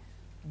me,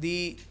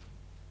 this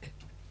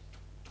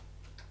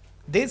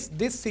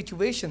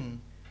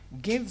situation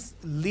gives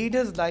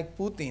leaders like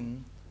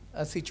Putin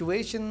a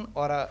situation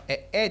or a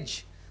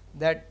edge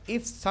that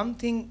if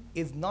something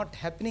is not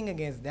happening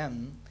against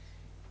them,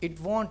 it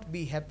won't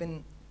be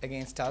happen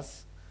against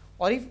us.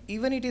 Or if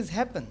even it is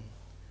happen,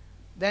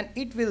 then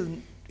it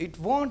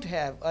won't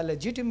have a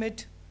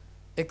legitimate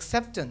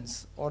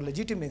acceptance or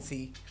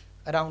legitimacy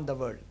around the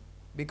world.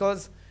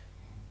 Because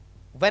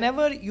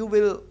whenever you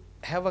will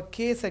have a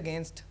case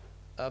against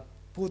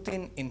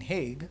Putin in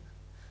Hague,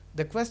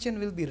 the question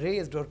will be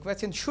raised, or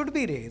question should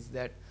be raised,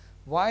 that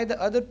why the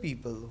other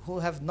people who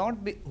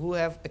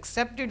have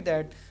accepted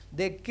that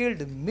they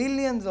killed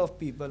millions of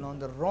people on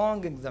the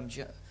wrong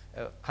assumption,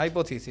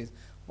 hypothesis,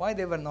 why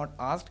they were not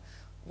asked.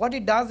 What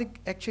it does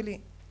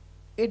actually,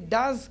 it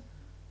does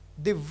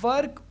the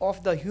work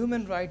of the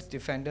human rights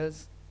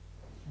defenders,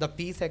 the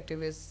peace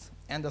activists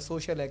and the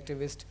social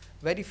activists,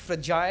 very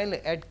fragile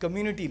at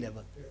community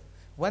level.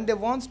 When they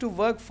want to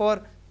work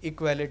for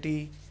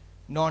equality,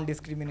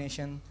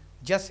 non-discrimination,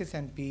 justice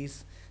and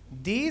peace,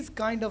 these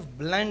kind of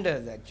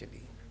blunders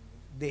actually,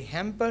 they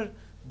hamper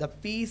the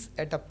peace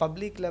at a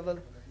public level,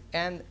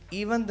 and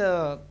even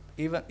the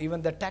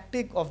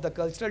tactic of the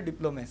cultural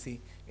diplomacy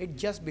it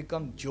just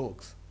becomes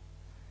jokes.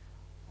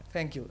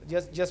 Thank you.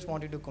 Just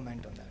wanted to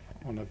comment on that.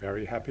 On a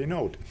very happy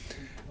note,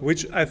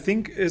 which I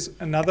think is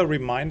another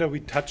reminder, we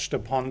touched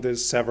upon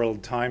this several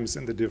times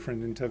in the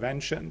different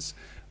interventions,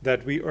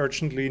 that we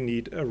urgently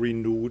need a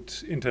renewed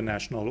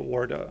international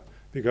order,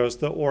 because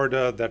the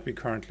order that we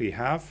currently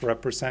have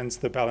represents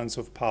the balance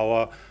of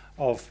power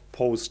of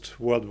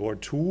post-World War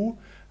II,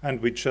 and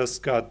we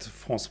just got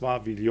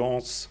François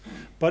Villon's,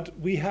 but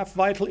we have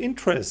vital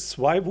interests.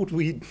 Why would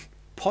we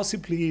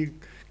possibly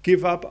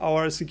give up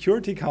our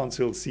Security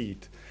Council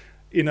seat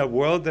in a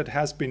world that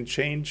has been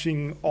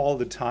changing all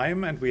the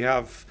time, and we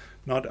have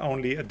not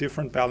only a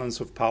different balance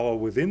of power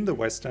within the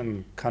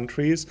Western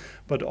countries,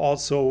 but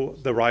also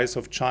the rise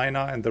of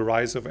China and the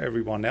rise of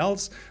everyone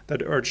else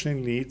that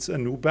urgently needs a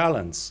new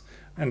balance.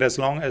 And as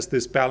long as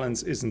this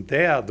balance isn't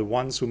there, the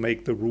ones who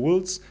make the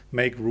rules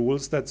make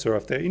rules that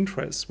serve their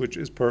interests, which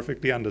is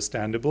perfectly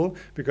understandable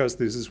because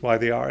this is why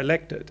they are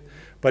elected.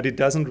 But it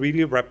doesn't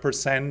really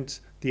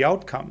represent the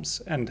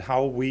outcomes and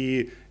how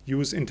we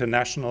use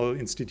international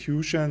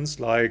institutions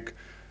like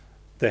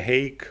The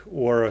Hague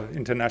or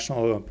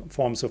international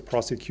forms of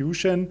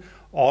prosecution.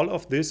 All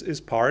of this is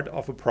part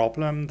of a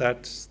problem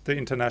that the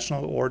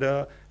international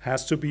order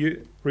has to be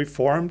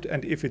reformed.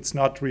 And if it's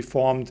not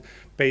reformed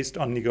based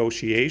on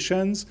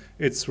negotiations,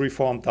 it's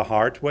reformed the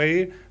hard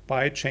way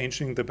by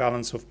changing the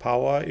balance of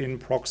power in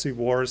proxy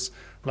wars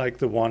like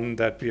the one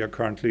that we are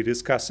currently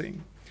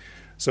discussing.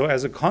 So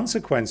as a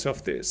consequence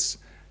of this,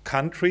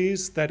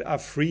 countries that are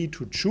free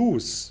to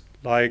choose,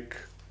 like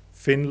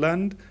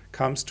Finland,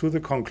 comes to the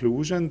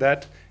conclusion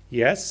that,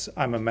 yes,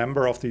 I'm a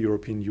member of the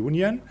European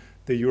Union.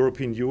 The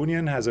European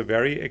Union has a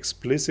very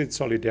explicit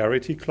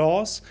solidarity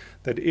clause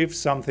that if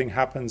something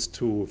happens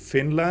to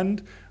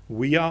Finland,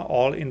 we are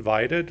all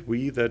invited,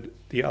 we,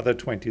 the other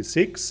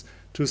 26,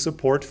 to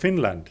support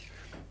Finland.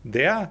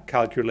 Their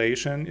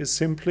calculation is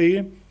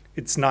simply,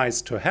 it's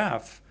nice to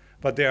have,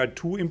 but there are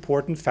two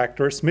important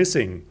factors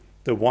missing.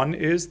 The one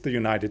is the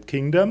United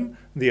Kingdom,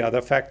 the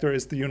other factor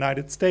is the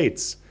United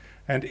States.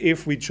 And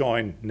if we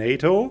join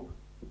NATO,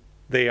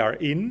 they are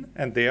in,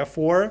 and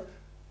therefore,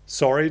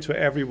 sorry to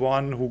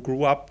everyone who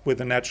grew up with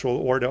a natural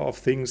order of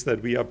things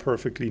that we are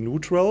perfectly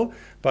neutral,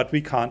 but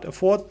we can't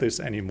afford this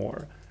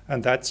anymore.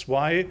 And that's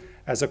why,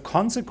 as a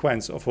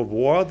consequence of a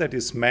war that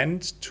is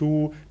meant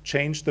to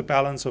change the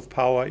balance of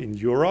power in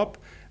Europe,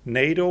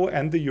 NATO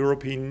and the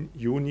European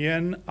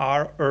Union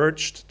are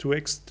urged to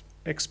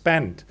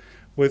expand,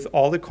 with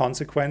all the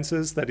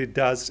consequences that it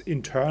does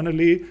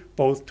internally,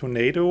 both to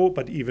NATO,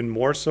 but even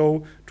more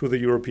so to the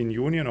European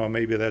Union, or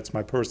maybe that's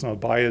my personal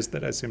bias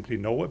that I simply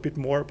know a bit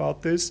more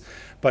about this,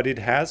 but it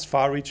has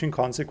far-reaching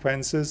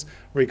consequences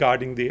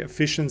regarding the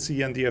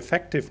efficiency and the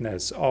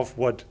effectiveness of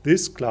what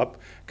this club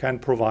can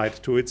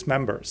provide to its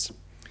members.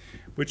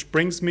 Which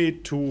brings me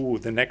to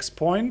the next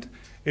point.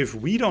 If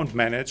we don't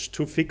manage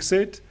to fix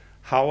it,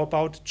 how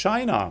about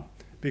China?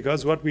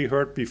 Because what we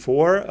heard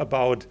before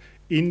about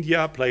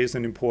India plays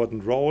an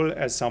important role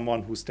as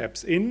someone who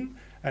steps in,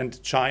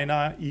 and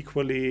China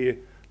equally,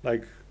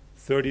 like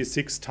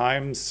 36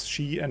 times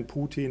Xi and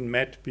Putin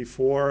met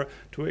before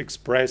to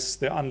express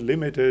the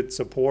unlimited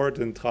support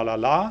and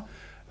tralala.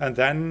 And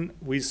then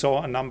we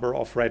saw a number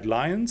of red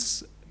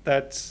lines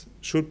that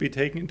should be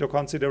taken into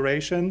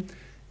consideration.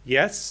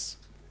 Yes,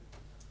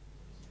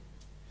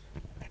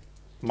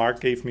 Mark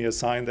gave me a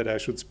sign that I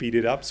should speed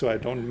it up so I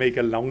don't make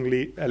a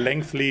lengthy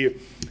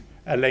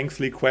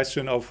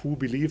question of who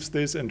believes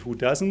this and who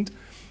doesn't.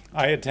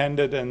 I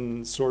attended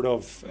a sort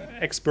of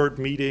expert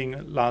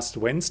meeting last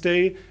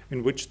Wednesday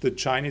in which the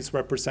Chinese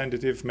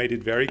representative made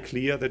it very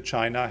clear that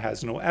China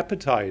has no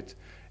appetite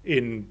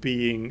in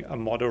being a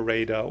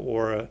moderator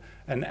or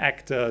an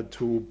actor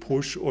to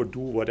push or do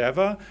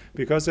whatever,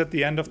 because at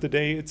the end of the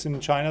day, it's in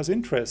China's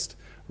interest.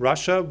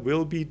 Russia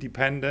will be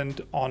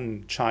dependent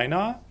on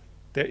China.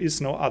 There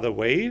is no other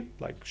way,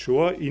 like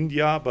sure,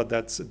 India, but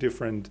that's a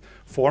different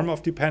form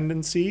of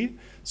dependency.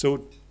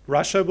 So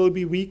Russia will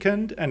be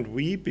weakened, and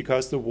we,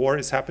 because the war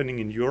is happening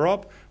in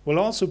Europe, will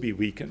also be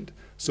weakened.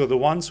 So the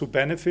ones who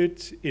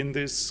benefit in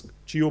this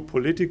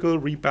geopolitical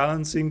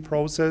rebalancing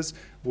process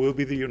will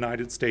be the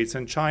United States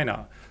and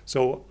China.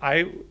 So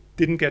I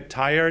didn't get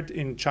tired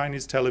in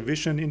Chinese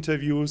television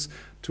interviews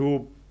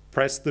to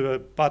press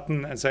the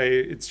button and say,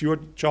 it's your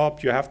job,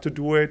 you have to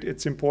do it,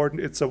 it's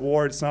important, it's a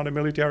war, it's not a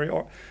military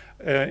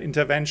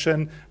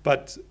intervention.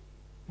 But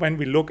when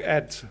we look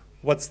at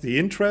what's the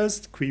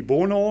interest, cui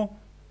bono,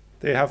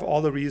 they have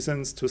all the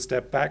reasons to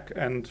step back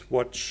and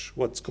watch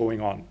what's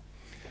going on.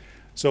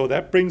 So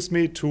that brings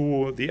me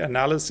to the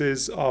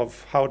analysis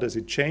of how does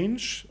it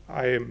change.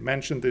 I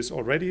mentioned this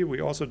already. We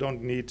also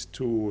don't need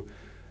to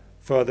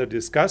further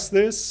discuss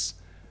this.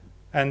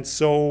 And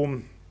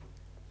so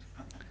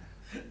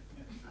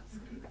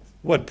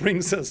what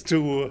brings us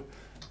to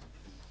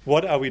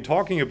what are we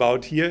talking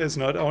about here is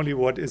not only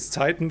what is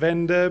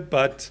Zeitenwende,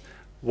 but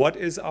what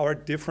is our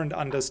different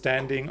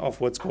understanding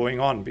of what's going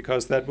on?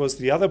 Because that was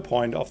the other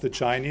point of the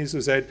Chinese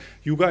who said,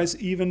 you guys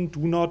even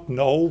do not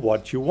know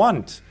what you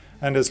want.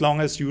 And as long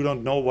as you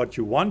don't know what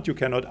you want, you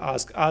cannot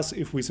ask us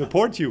if we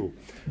support you,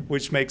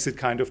 which makes it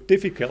kind of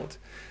difficult.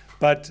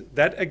 But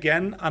that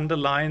again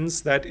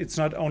underlines that it's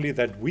not only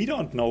that we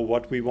don't know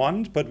what we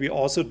want, but we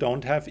also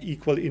don't have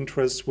equal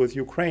interests with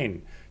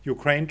Ukraine.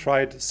 Ukraine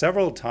tried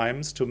several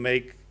times to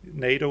make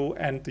NATO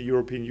and the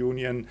European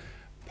Union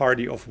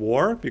party of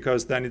war,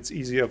 because then it's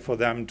easier for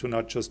them to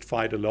not just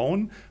fight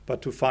alone, but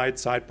to fight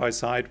side by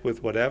side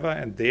with whatever.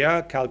 And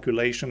their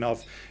calculation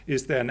of,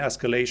 is there an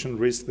escalation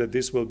risk that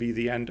this will be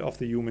the end of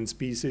the human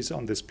species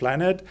on this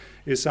planet,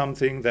 is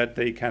something that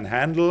they can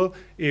handle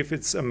if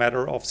it's a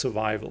matter of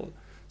survival.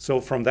 So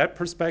from that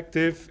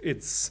perspective,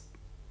 it's,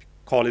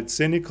 call it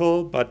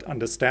cynical, but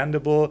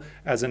understandable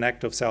as an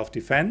act of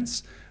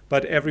self-defense.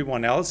 But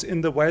everyone else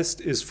in the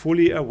West is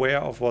fully aware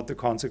of what the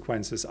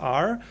consequences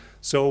are.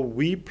 So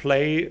we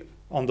play,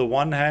 on the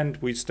one hand,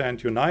 we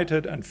stand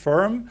united and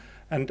firm.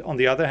 And on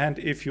the other hand,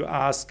 if you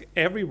ask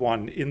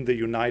everyone in the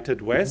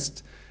United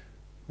West,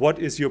 what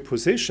is your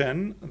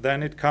position,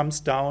 then it comes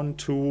down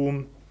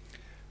to,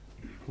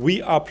 we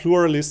are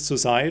pluralist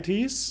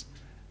societies,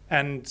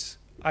 and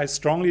I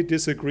strongly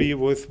disagree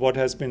with what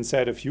has been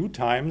said a few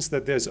times,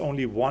 that there's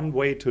only one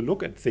way to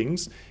look at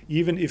things,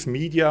 even if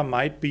media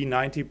might be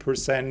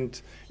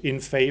 90% in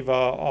favor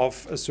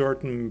of a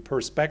certain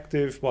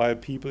perspective, while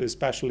people,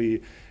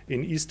 especially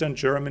in Eastern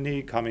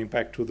Germany, coming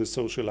back to the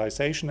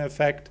socialization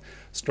effect,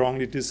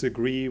 strongly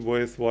disagree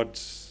with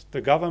what the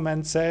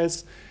government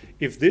says.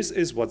 If this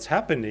is what's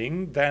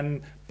happening,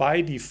 then by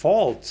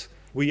default,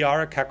 we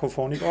are a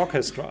cacophonic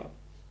orchestra.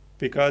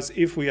 Because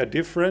if we are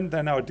different,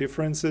 then our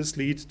differences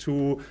lead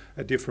to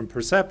a different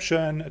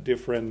perception, a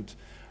different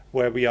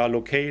where we are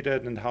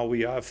located and how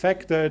we are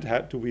affected.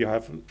 Do we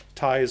have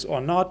ties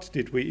or not?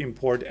 Did we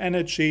import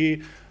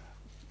energy?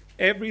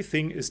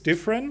 Everything is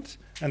different,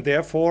 and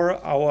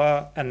therefore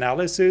our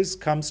analysis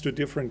comes to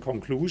different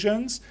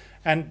conclusions,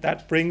 and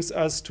that brings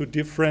us to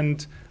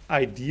different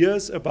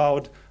ideas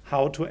about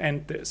how to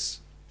end this.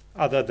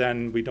 Other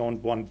than we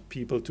don't want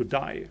people to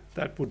die.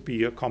 That would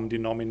be a common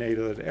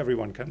denominator that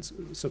everyone can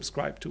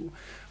subscribe to.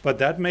 But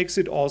that makes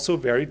it also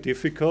very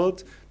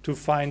difficult to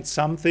find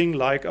something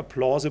like a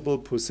plausible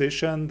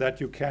position that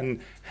you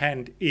can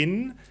hand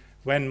in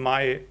when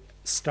my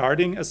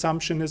starting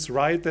assumption is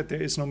right, that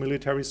there is no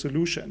military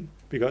solution.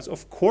 Because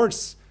of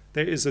course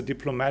there is a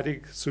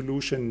diplomatic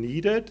solution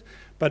needed,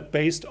 but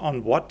based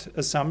on what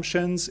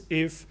assumptions,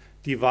 if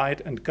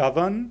divide and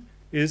govern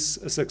is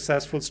a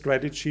successful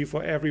strategy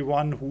for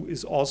everyone who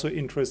is also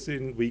interested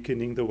in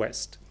weakening the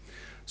West.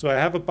 So I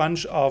have a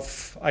bunch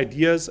of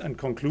ideas and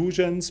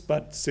conclusions,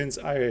 but since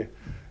I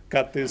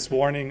got this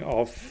warning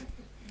of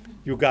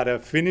you gotta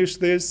finish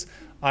this,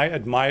 I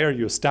admire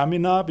your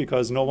stamina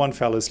because no one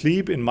fell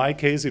asleep. In my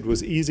case, it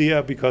was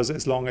easier because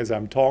as long as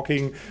I'm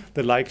talking,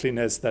 the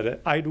likeliness that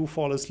I do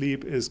fall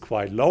asleep is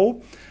quite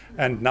low.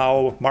 And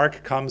now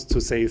Mark comes to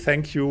say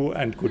thank you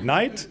and good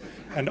night.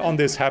 And on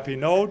this happy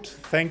note,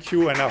 thank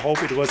you, and I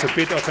hope it was a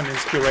bit of an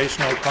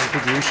inspirational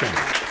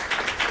contribution.